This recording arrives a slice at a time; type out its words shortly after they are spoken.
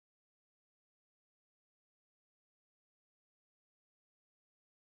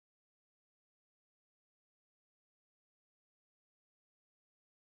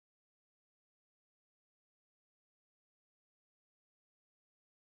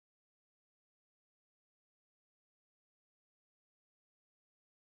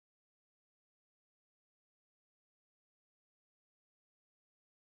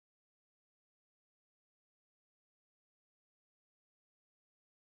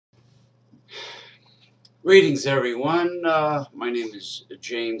Greetings, everyone. My name is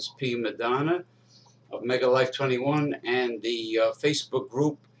James P. Madonna of Mega Life 21 and the Facebook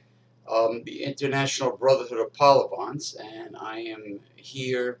group, the International Brotherhood of Pahlavans, and I am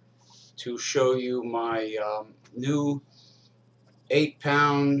here to show you my new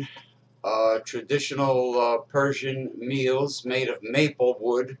 8-pound traditional Persian meals made of maple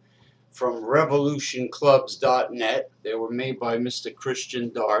wood from revolutionclubs.net. They were made by Mr. Christian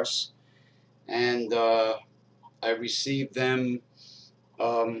Darce, and I received them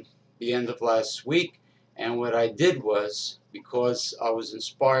the end of last week. And what I did was, because I was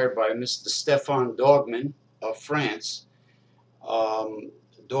inspired by Mr. Stefan Dogman of France,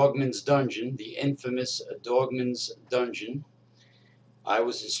 Dogman's Dungeon, the infamous Dogman's Dungeon, I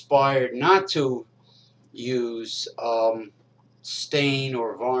was inspired not to use stain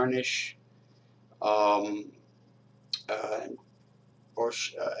or varnish um, uh,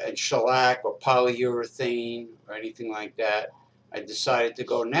 and shellac or polyurethane or anything like that. I decided to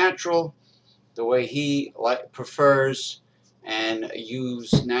go natural, the way he prefers, and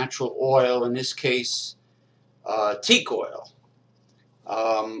use natural oil. In this case, teak oil.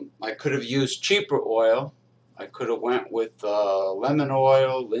 I could have used cheaper oil. I could have went with lemon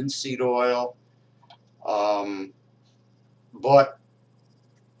oil, linseed oil, but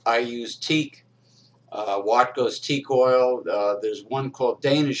I used teak. Watco's teak oil. There's one called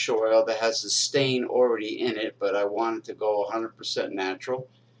Danish oil that has the stain already in it, but I wanted to go 100% natural.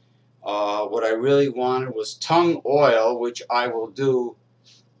 What I really wanted was tung oil, which I will do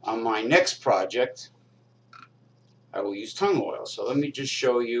on my next project. I will use tung oil. So let me just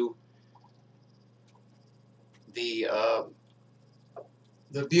show you the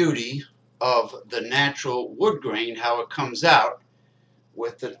beauty of the natural wood grain, how it comes out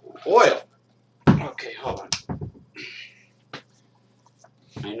with the oil. Okay, hold on.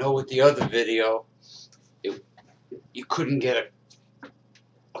 I know with the other video, you couldn't get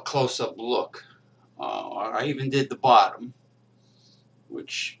a close-up look. I even did the bottom,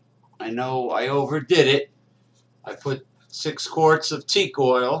 which I know I overdid it. I put 6 quarts of teak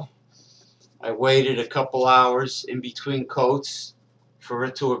oil. I waited a couple hours in between coats for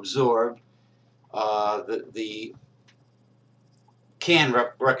it to absorb. The can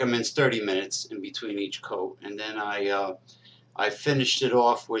recommends 30 minutes in between each coat, and then I finished it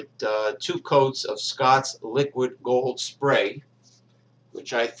off with 2 coats of Scott's Liquid Gold Spray,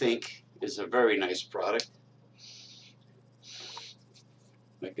 which I think is a very nice product.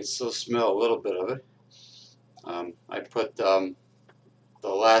 I can still smell a little bit of it. I put the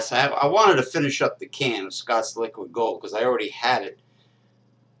last. I wanted to finish up the can of Scott's Liquid Gold because I already had it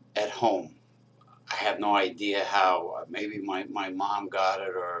at home. I have no idea how. Maybe my mom got it,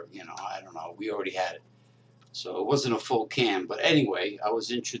 or I don't know. We already had it. So it wasn't a full can, but anyway, I was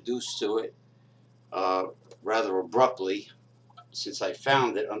introduced to it rather abruptly since I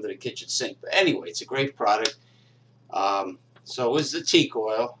found it under the kitchen sink. But anyway, it's a great product. So is the teak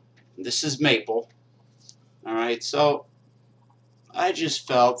oil. This is maple. All right, so I just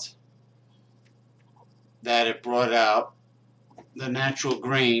felt that it brought out the natural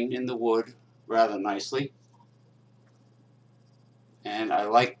grain in the wood rather nicely. And I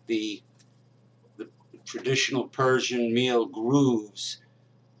like the traditional Persian meal grooves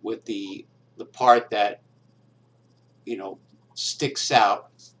with the part that sticks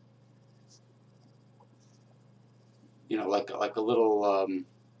out, like a little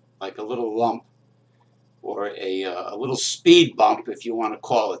lump, or a little speed bump, if you want to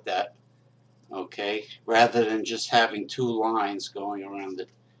call it that. Okay, rather than just having 2 lines going around it.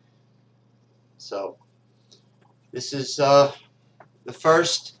 So this is the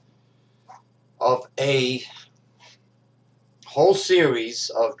first of a whole series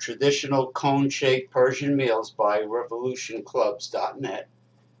of traditional cone-shaped Persian meals by revolutionclubs.net.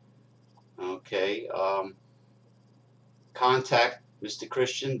 Okay, contact Mr.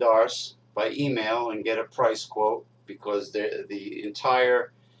 Christian Darce by email and get a price quote, because the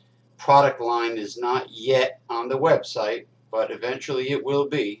entire product line is not yet on the website, but eventually it will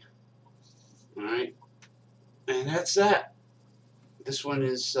be. All right, and that's that. This one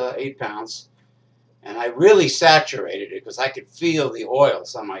is 8 pounds. And I really saturated it because I could feel the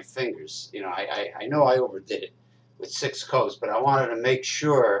oils on my fingers. I know I overdid it with 6 coats, but I wanted to make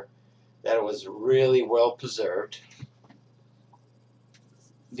sure that it was really well preserved.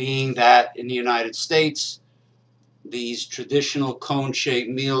 Being that in the United States, these traditional cone-shaped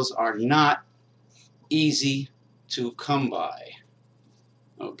meals are not easy to come by.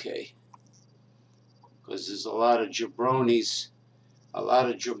 Okay. Because there's a lot of jabronis,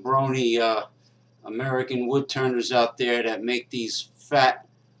 American wood turners out there that make these fat,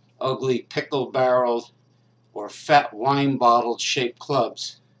 ugly pickle barrel or fat wine bottle shaped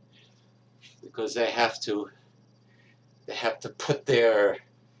clubs, because they have to put their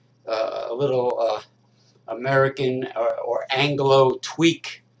little American or Anglo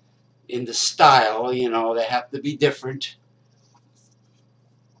tweak in the style. You know, they have to be different.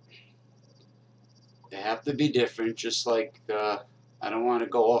 They have to be different, just like I don't want to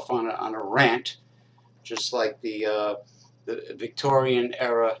go off on a rant, just like the Victorian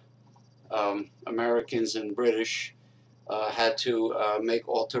era Americans and British had to make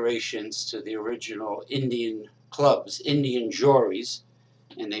alterations to the original Indian clubs, Indian jories,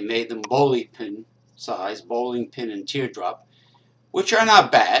 and they made them bowling pin size, bowling pin and teardrop, which are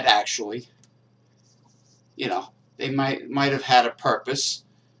not bad actually. You know, they might have had a purpose,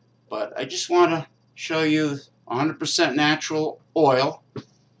 but I just want to show you 100% natural oil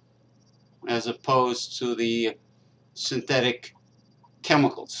as opposed to the synthetic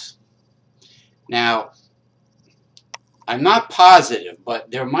chemicals. Now, I'm not positive,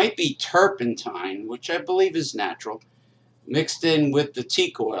 but there might be turpentine, which I believe is natural, mixed in with the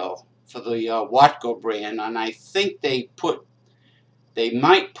teak oil for the Watco brand, and I think they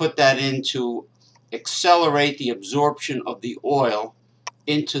might put that in to accelerate the absorption of the oil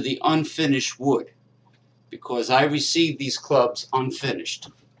into the unfinished wood, because I received these clubs unfinished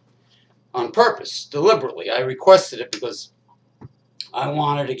on purpose, deliberately. I requested it because I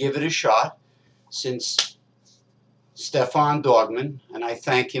wanted to give it a shot, since Stefan Dogman, and I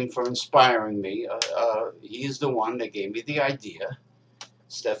thank him for inspiring me. He is the one that gave me the idea.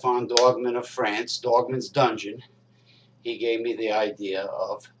 Stefan Dogman of France, Dogman's Dungeon. He gave me the idea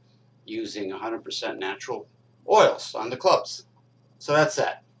of using 100% natural oils on the clubs. So that's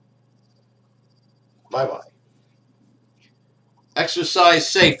that. Bye-bye. Exercise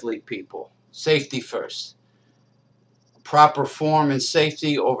safely, people. Safety first. Proper form and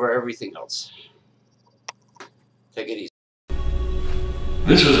safety over everything else. Take it easy.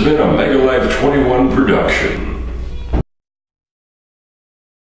 This has been a Mega Life 21 production.